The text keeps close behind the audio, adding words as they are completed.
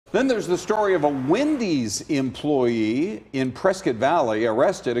Then there's the story of a Wendy's employee in Prescott Valley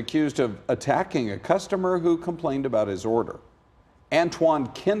arrested, accused of attacking a customer who complained about his order. Antoine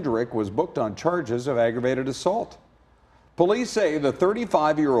Kendrick was booked on charges of aggravated assault. Police say the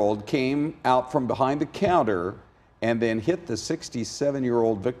 35-year-old came out from behind the counter and then hit the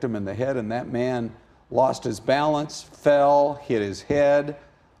 67-year-old victim in the head, and that man lost his balance, fell, hit his head,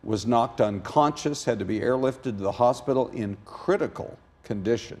 was knocked unconscious, had to be airlifted to the hospital in critical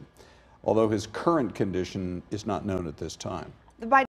condition, although his current condition is not known at this time.